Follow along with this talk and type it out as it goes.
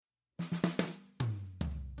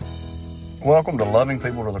Welcome to Loving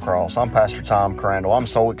People to the Cross. I'm Pastor Tom Crandall. I'm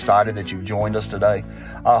so excited that you've joined us today.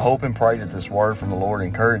 I hope and pray that this word from the Lord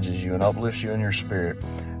encourages you and uplifts you in your spirit.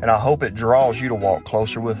 And I hope it draws you to walk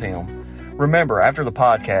closer with Him. Remember, after the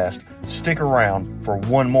podcast, stick around for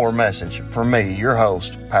one more message from me, your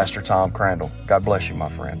host, Pastor Tom Crandall. God bless you, my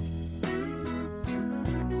friend.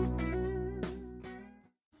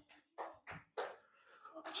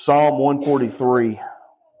 Psalm 143.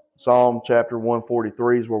 Psalm chapter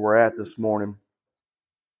 143 is where we're at this morning.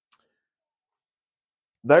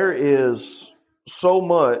 There is so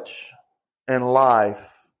much in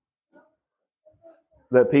life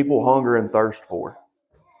that people hunger and thirst for.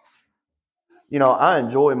 You know, I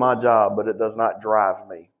enjoy my job, but it does not drive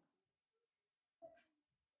me.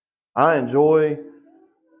 I enjoy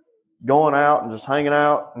going out and just hanging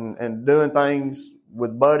out and doing things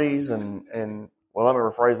with buddies and well, let me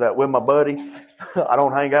rephrase that, with my buddy. I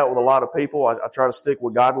don't hang out with a lot of people. I try to stick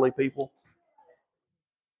with godly people.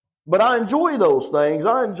 But I enjoy those things.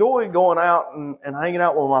 I enjoy going out and hanging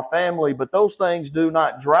out with my family, but those things do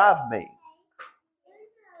not drive me.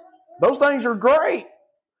 Those things are great,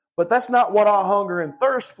 but that's not what I hunger and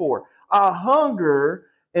thirst for. I hunger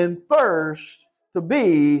and thirst to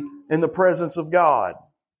be in the presence of God.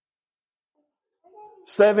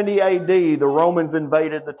 70 AD, the Romans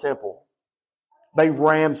invaded the temple. They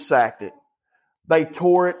ransacked it. They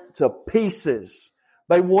tore it to pieces.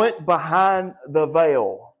 They went behind the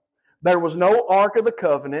veil. There was no Ark of the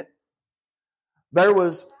Covenant. There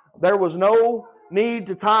was no need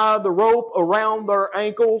to tie the rope around their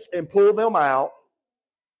ankles and pull them out.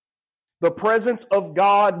 The presence of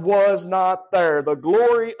God was not there. The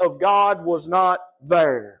glory of God was not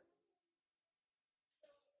there.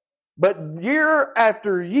 But year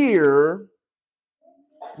after year,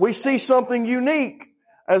 we see something unique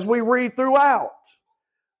as we read throughout.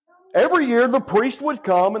 Every year the priest would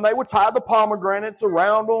come and they would tie the pomegranates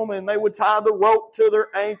around them and they would tie the rope to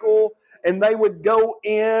their ankle and they would go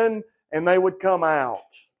in and they would come out.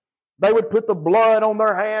 They would put the blood on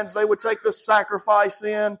their hands. They would take the sacrifice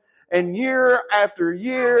in, and year after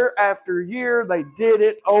year after year they did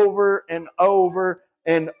it over and over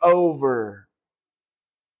and over.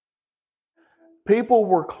 People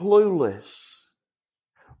were clueless.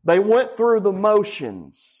 They went through the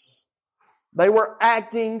motions. They were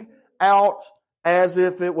acting out as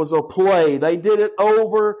if it was a play. They did it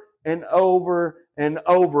over and over and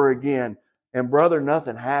over again. And brother,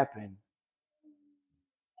 nothing happened.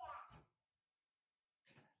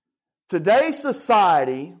 Today's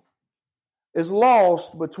society is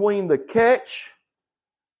lost between the catch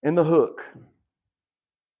and the hook.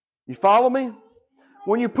 You follow me?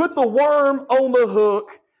 When you put the worm on the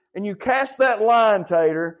hook and you cast that line,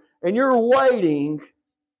 Tater, and you're waiting,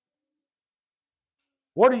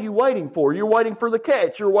 what are you waiting for? You're waiting for the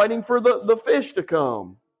catch. You're waiting for the fish to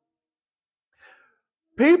come.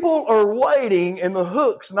 People are waiting and the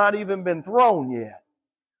hook's not even been thrown yet.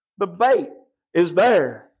 The bait is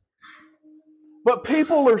there. But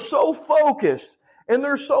people are so focused and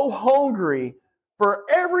they're so hungry for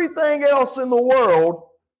everything else in the world,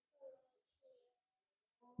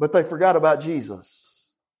 but they forgot about Jesus.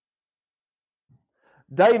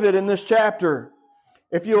 David in this chapter,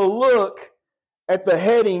 if you'll look at the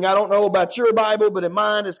heading, I don't know about your Bible, but in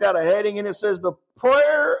mine it's got a heading and it says, the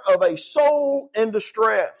prayer of a soul in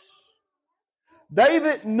distress.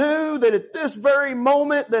 David knew that at this very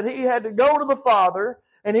moment that he had to go to the Father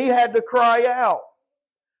and he had to cry out.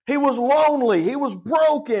 He was lonely. He was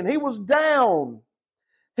broken. He was down.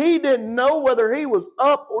 He didn't know whether he was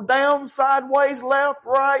up or down, sideways, left,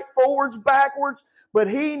 right, forwards, backwards, but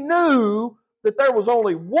he knew that there was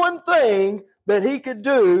only one thing that he could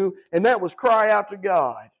do, and that was cry out to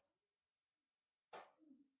God.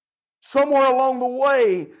 Somewhere along the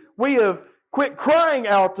way, we have quit crying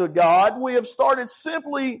out to God. We have started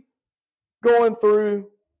simply going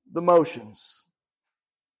through the motions.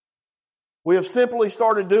 We have simply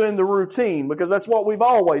started doing the routine because that's what we've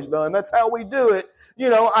always done. That's how we do it.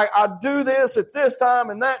 You know, I do this at this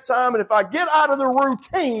time and that time, and if I get out of the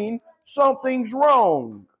routine, something's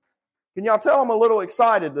wrong. Can y'all tell I'm a little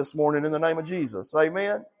excited this morning in the name of Jesus?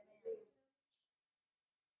 Amen.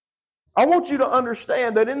 I want you to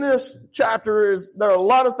understand that in this chapter there are a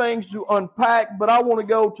lot of things to unpack, but I want to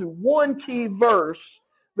go to one key verse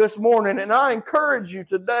this morning, and I encourage you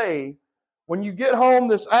today, when you get home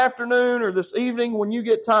this afternoon or this evening, when you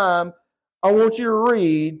get time, I want you to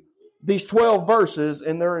read these 12 verses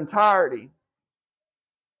in their entirety.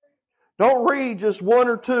 Don't read just one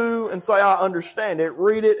or two and say, I understand it.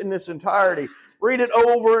 Read it in its entirety. Read it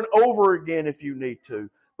over and over again if you need to.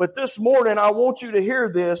 But this morning, I want you to hear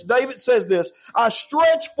this. David says this, I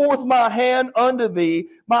stretch forth my hand unto thee.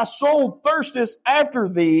 My soul thirsteth after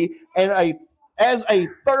thee, and as a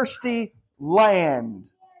thirsty land.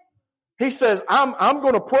 He says, I'm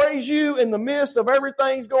going to praise you in the midst of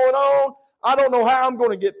everything's going on. I don't know how I'm going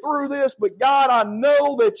to get through this, but God, I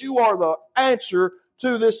know that you are the answer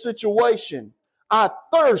to this situation. I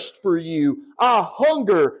thirst for you. I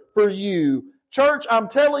hunger for you. Church, I'm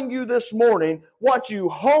telling you this morning, what you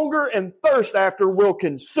hunger and thirst after will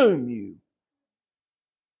consume you.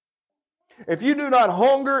 If you do not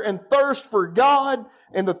hunger and thirst for God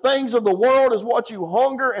and the things of the world is what you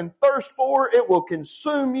hunger and thirst for, it will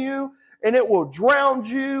consume you and it will drown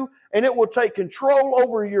you and it will take control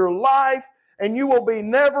over your life, and you will be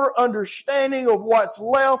never understanding of what's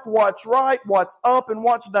left, what's right, what's up, and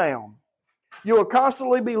what's down. You will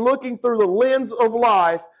constantly be looking through the lens of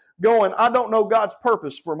life going, I don't know God's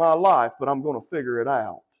purpose for my life, but I'm going to figure it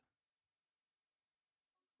out.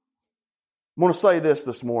 I'm going to say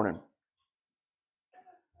this morning.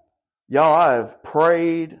 Y'all, I have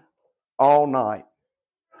prayed all night.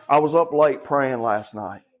 I was up late praying last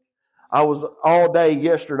night. I was all day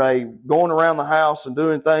yesterday going around the house and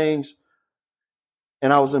doing things,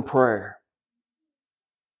 and I was in prayer.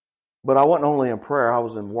 But I wasn't only in prayer, I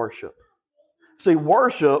was in worship. See,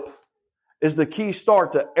 worship is the key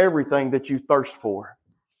start to everything that you thirst for.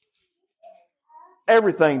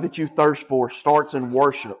 Everything that you thirst for starts in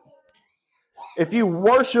worship. If you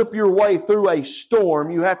worship your way through a storm,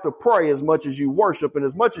 you have to pray as much as you worship. And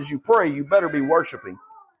as much as you pray, you better be worshiping.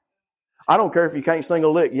 I don't care if you can't sing a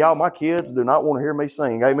lick. Y'all, my kids do not want to hear me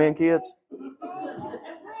sing. Amen, kids?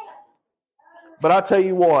 But I tell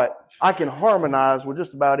you what, I can harmonize with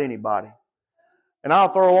just about anybody. And I'll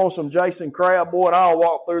throw on some Jason Crabb, boy, and I'll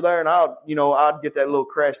walk through there and I'd get that little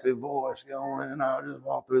crispy voice going and I'll just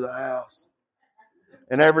walk through the house.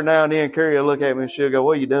 And every now and then Carrie will look at me and she'll go,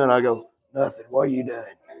 what are you doing? I go, nothing. What are you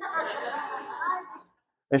doing?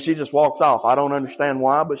 And she just walks off. I don't understand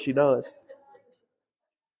why, but she does.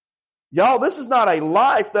 Y'all, this is not a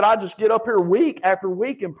life that I just get up here week after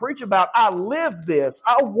week and preach about. I live this.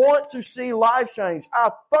 I want to see life change.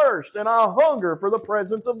 I thirst and I hunger for the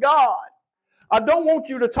presence of God. I don't want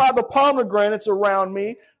you to tie the pomegranates around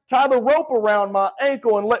me, tie the rope around my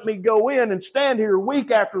ankle, and let me go in and stand here week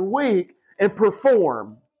after week and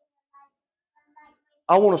perform.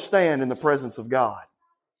 I want to stand in the presence of God.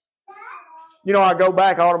 You know, I go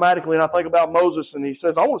back automatically and I think about Moses, and he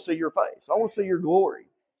says, I want to see your face. I want to see your glory.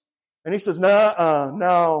 And he says,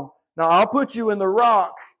 no, I'll put you in the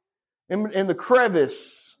rock, in the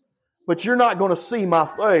crevice, but you're not going to see my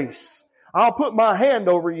face. I'll put my hand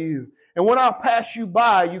over you. And when I pass you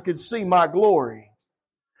by, you can see my glory.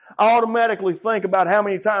 I automatically think about how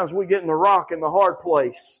many times we get in the rock in the hard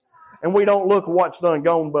place and we don't look at what's done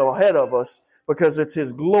gone ahead of us because it's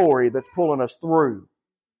His glory that's pulling us through.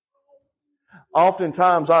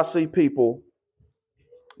 Oftentimes I see people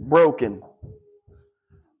broken.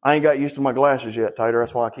 I ain't got used to my glasses yet, Tater.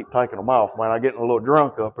 That's why I keep taking them off, man. I'm getting a little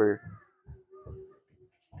drunk up here.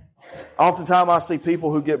 Oftentimes I see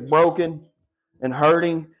people who get broken and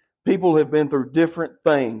hurting. People have been through different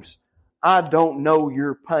things. I don't know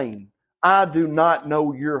your pain. I do not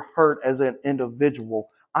know your hurt as an individual.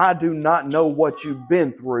 I do not know what you've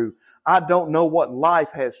been through. I don't know what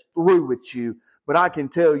life has threw at you. But I can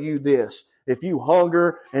tell you this. If you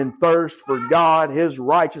hunger and thirst for God, His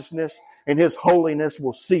righteousness and His holiness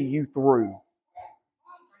will see you through.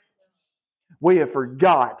 We have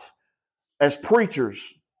forgot, as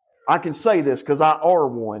preachers, I can say this because I are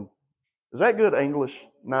one. Is that good English?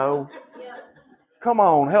 No? Come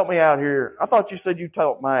on, help me out here. I thought you said you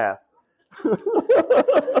taught math.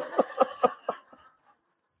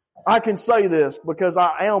 I can say this because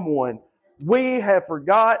I am one. We have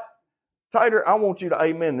forgot. Tater, I want you to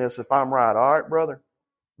amen this if I'm right. All right, brother?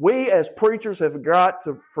 We as preachers have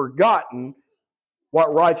forgotten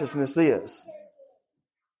what righteousness is.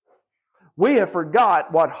 We have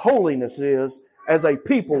forgot what holiness is as a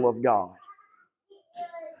people of God.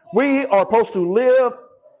 We are supposed to live.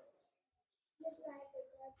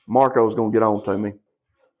 Marco's going to get on to me.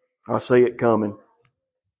 I see it coming.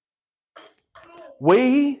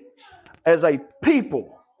 We, as a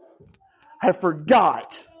people, have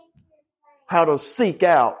forgot how to seek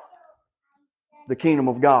out the kingdom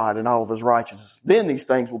of God and all of His righteousness. Then these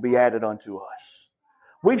things will be added unto us.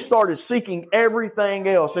 We've started seeking everything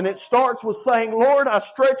else, and it starts with saying, Lord, I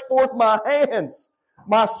stretch forth my hands.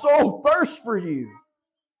 My soul thirsts for you.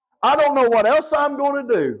 I don't know what else I'm going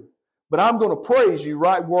to do, but I'm going to praise you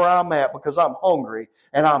right where I'm at because I'm hungry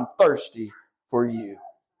and I'm thirsty for you.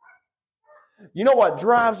 You know what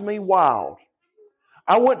drives me wild?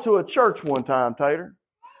 I went to a church one time, Tater,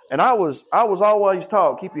 and I was always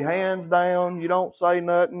taught, keep your hands down, you don't say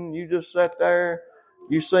nothing, you just sit there,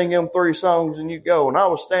 you sing them 3 songs and you go. And I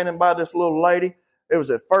was standing by this little lady. It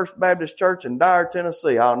was at First Baptist Church in Dyer,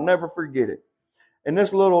 Tennessee. I'll never forget it. And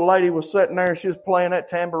this little lady was sitting there and she was playing that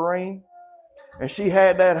tambourine. And she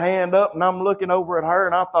had that hand up and I'm looking over at her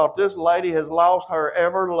and I thought, this lady has lost her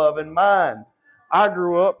ever-loving mind. I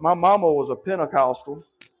grew up, my mama was a Pentecostal.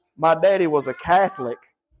 My daddy was a Catholic.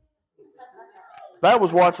 That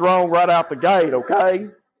was what's wrong right out the gate, okay?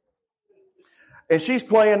 And she's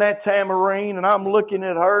playing that tambourine, and I'm looking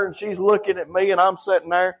at her, and she's looking at me, and I'm sitting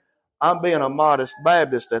there. I'm being a modest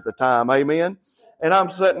Baptist at the time, amen? And I'm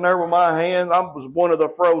sitting there with my hands. I was one of the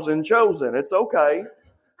frozen chosen. It's okay,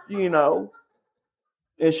 you know.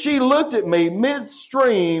 And she looked at me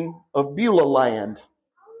midstream of Beulah land.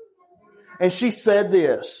 And she said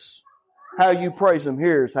this, how you praise Him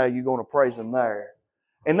here is how you're going to praise Him there.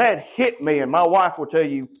 And that hit me, and my wife will tell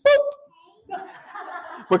you, boop,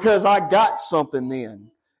 because I got something then.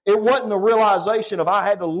 It wasn't the realization of I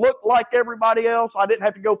had to look like everybody else. I didn't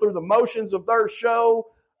have to go through the motions of their show.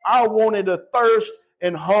 I wanted to thirst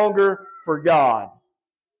and hunger for God.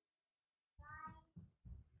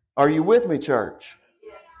 Are you with me, church?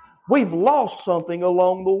 Yes. We've lost something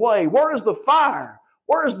along the way. Where is the fire?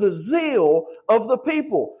 Where is the zeal of the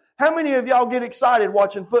people? How many of y'all get excited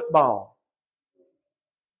watching football?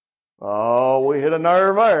 Oh, we hit a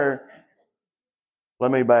nerve there.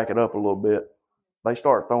 Let me back it up a little bit. They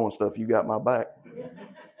start throwing stuff, you got my back.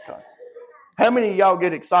 Okay. How many of y'all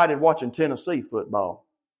get excited watching Tennessee football?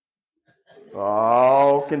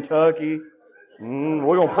 Oh, Kentucky.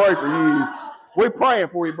 We're going to pray for you. We're praying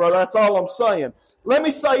for you, brother. That's all I'm saying. Let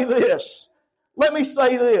me say this.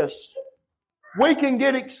 We can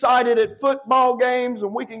get excited at football games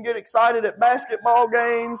and we can get excited at basketball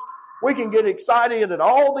games. We can get excited at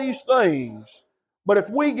all these things. But if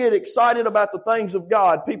we get excited about the things of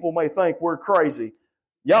God, people may think we're crazy.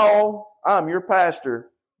 Y'all, I'm your pastor.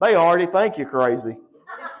 They already think you're crazy.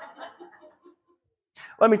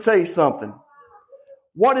 Let me tell you something.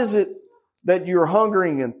 What is it that you're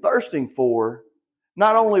hungering and thirsting for?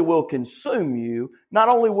 Not only will consume you, not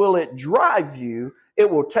only will it drive you, it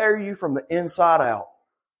will tear you from the inside out.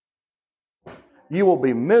 You will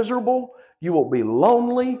be miserable. You will be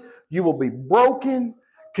lonely. You will be broken,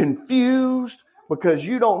 confused, because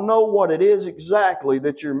you don't know what it is exactly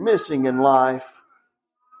that you're missing in life.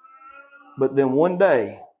 But then one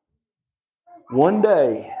day,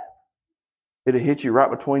 it'll hit you right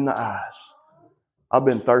between the eyes. I've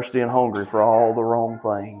been thirsty and hungry for all the wrong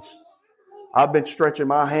things. I've been stretching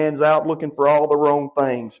my hands out looking for all the wrong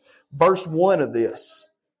things. Verse 1 of this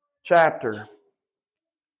chapter,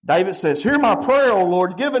 David says, hear my prayer, O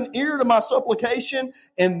Lord. Give an ear to my supplication.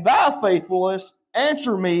 In thy faithfulness,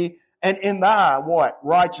 answer me, and in thy, what?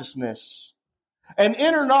 Righteousness. And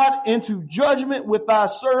enter not into judgment with thy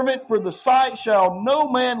servant, for the sight shall no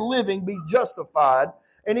man living be justified.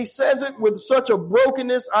 And he says it with such a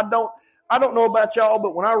brokenness. I don't know about y'all,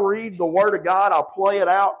 but when I read the Word of God, I'll play it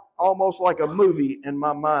out almost like a movie in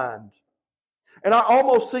my mind. And I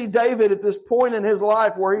almost see David at this point in his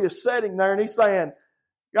life where he is sitting there and he's saying,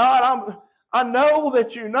 God, I know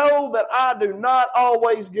that you know that I do not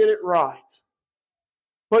always get it right.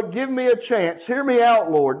 But give me a chance. Hear me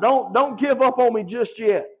out, Lord. Don't give up on me just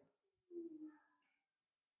yet.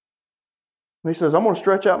 And he says, I'm going to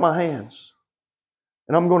stretch out my hands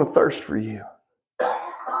and I'm going to thirst for you.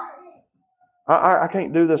 I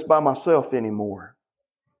can't do this by myself anymore.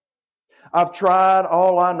 I've tried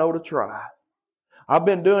all I know to try. I've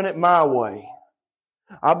been doing it my way.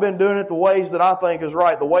 I've been doing it the ways that I think is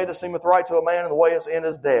right, the way that seemeth right to a man and the way its end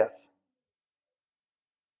is death.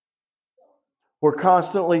 We're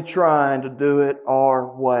constantly trying to do it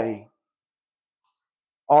our way.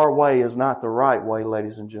 Our way is not the right way,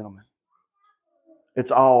 ladies and gentlemen.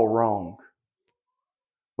 It's all wrong.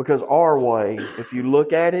 Because our way, if you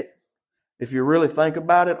look at it, if you really think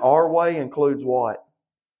about it, our way includes what?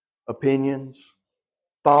 Opinions,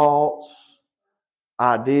 thoughts,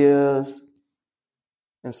 ideas,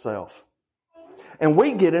 and self. And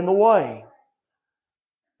we get in the way.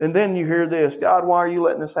 And then you hear this, God, why are you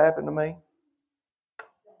letting this happen to me?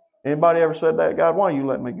 Anybody ever said that? God, why are you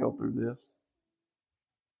letting me go through this?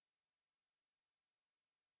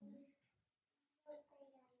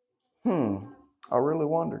 I really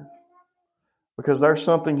wonder. Because there's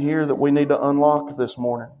something here that we need to unlock this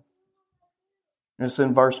morning. And it's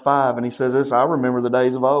in verse 5, and he says this, I remember the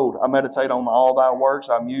days of old. I meditate on all thy works.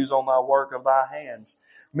 I muse on thy work of thy hands.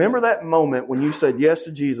 Remember that moment when you said yes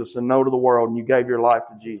to Jesus and no to the world and you gave your life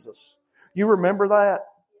to Jesus. You remember that?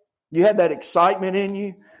 You had that excitement in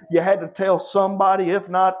you. You had to tell somebody, if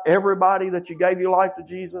not everybody, that you gave your life to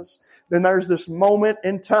Jesus. Then there's this moment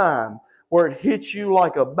in time where it hits you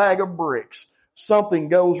like a bag of bricks. Something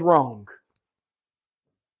goes wrong.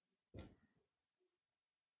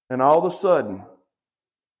 And all of a sudden,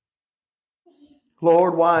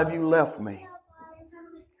 Lord, why have you left me?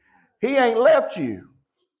 He ain't left you.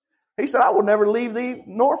 He said, I will never leave thee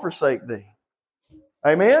nor forsake thee.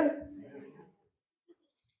 Amen?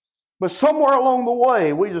 But somewhere along the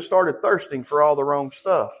way, we just started thirsting for all the wrong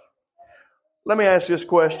stuff. Let me ask this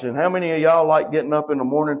question. How many of y'all like getting up in the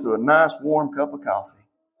morning to a nice warm cup of coffee?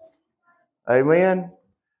 Amen?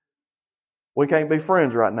 We can't be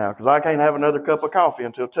friends right now because I can't have another cup of coffee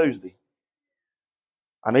until Tuesday.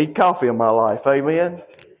 I need coffee in my life. Amen?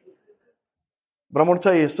 But I'm going to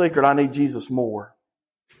tell you a secret. I need Jesus more.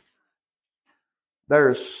 There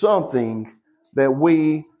is something that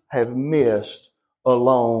we have missed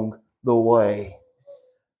along the way.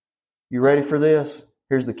 You ready for this?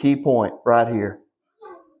 Here's the key point right here.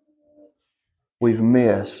 We've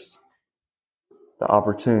missed the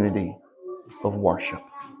opportunity of worship.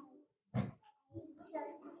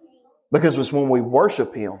 Because it's when we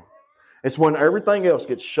worship Him, it's when everything else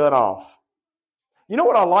gets shut off. You know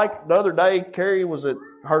what I liked the other day? Carrie was at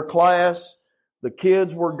her class. The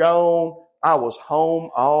kids were gone. I was home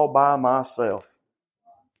all by myself.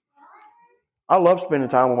 I love spending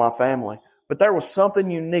time with my family, but there was something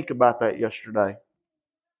unique about that yesterday.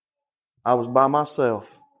 I was by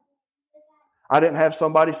myself. I didn't have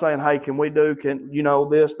somebody saying, hey, can we do,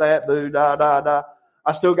 this, that, do, da, da, da.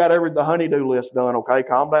 I still got the honey-do list done, okay?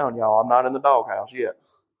 Calm down, y'all. I'm not in the doghouse yet.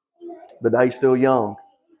 The day's still young.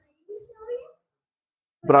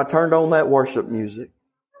 But I turned on that worship music,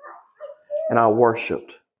 and I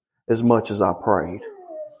worshiped as much as I prayed.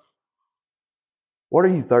 What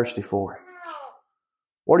are you thirsty for?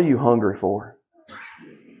 What are you hungry for?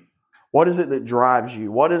 What is it that drives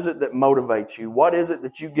you? What is it that motivates you? What is it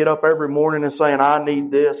that you get up every morning and saying, I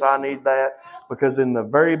need this, I need that? Because in the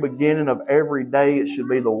very beginning of every day, it should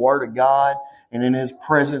be the Word of God and in His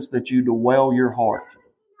presence that you dwell your heart.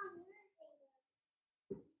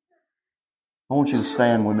 I want you to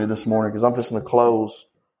stand with me this morning because I'm just going to close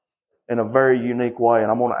in a very unique way.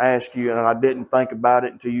 And I'm going to ask you, and I didn't think about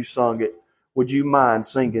it until you sung it, would you mind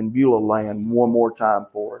singing Beulah Land one more time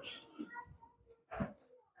for us?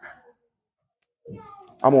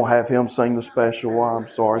 I'm going to have him sing the special one. I'm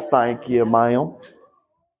sorry. Thank you, ma'am.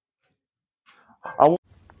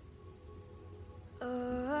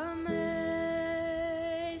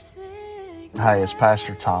 Hey, it's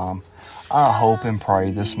Pastor Tom. I hope and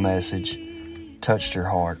pray this message touched your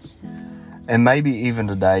heart. And maybe even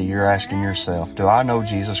today you're asking yourself, do I know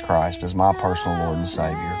Jesus Christ as my personal Lord and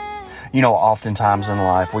Savior? You know, oftentimes in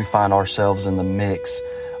life we find ourselves in the mix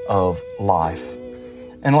of life.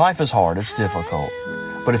 And life is hard, it's difficult.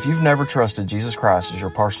 But if you've never trusted Jesus Christ as your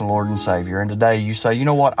personal Lord and Savior, and today you say, you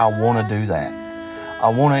know what, I want to do that. I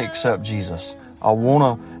want to accept Jesus. I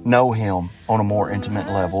want to know Him on a more intimate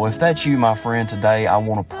level. If that's you, my friend, today I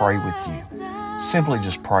want to pray with you. Simply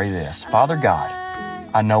just pray this. Father God,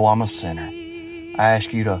 I know I'm a sinner. I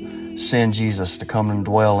ask you to send Jesus to come and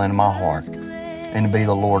dwell in my heart and to be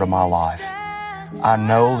the Lord of my life. I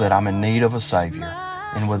know that I'm in need of a Savior,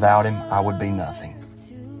 and without Him, I would be nothing.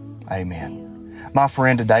 Amen. My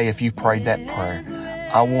friend, today, if you prayed that prayer,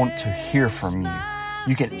 I want to hear from you.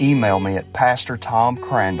 You can email me at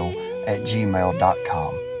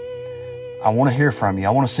pastortomcrandall@gmail.com. I want to hear from you. I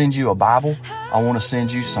want to send you a Bible. I want to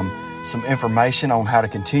send you some information on how to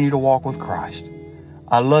continue to walk with Christ.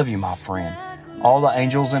 I love you, my friend. All the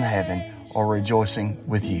angels in heaven are rejoicing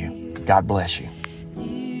with you. God bless you.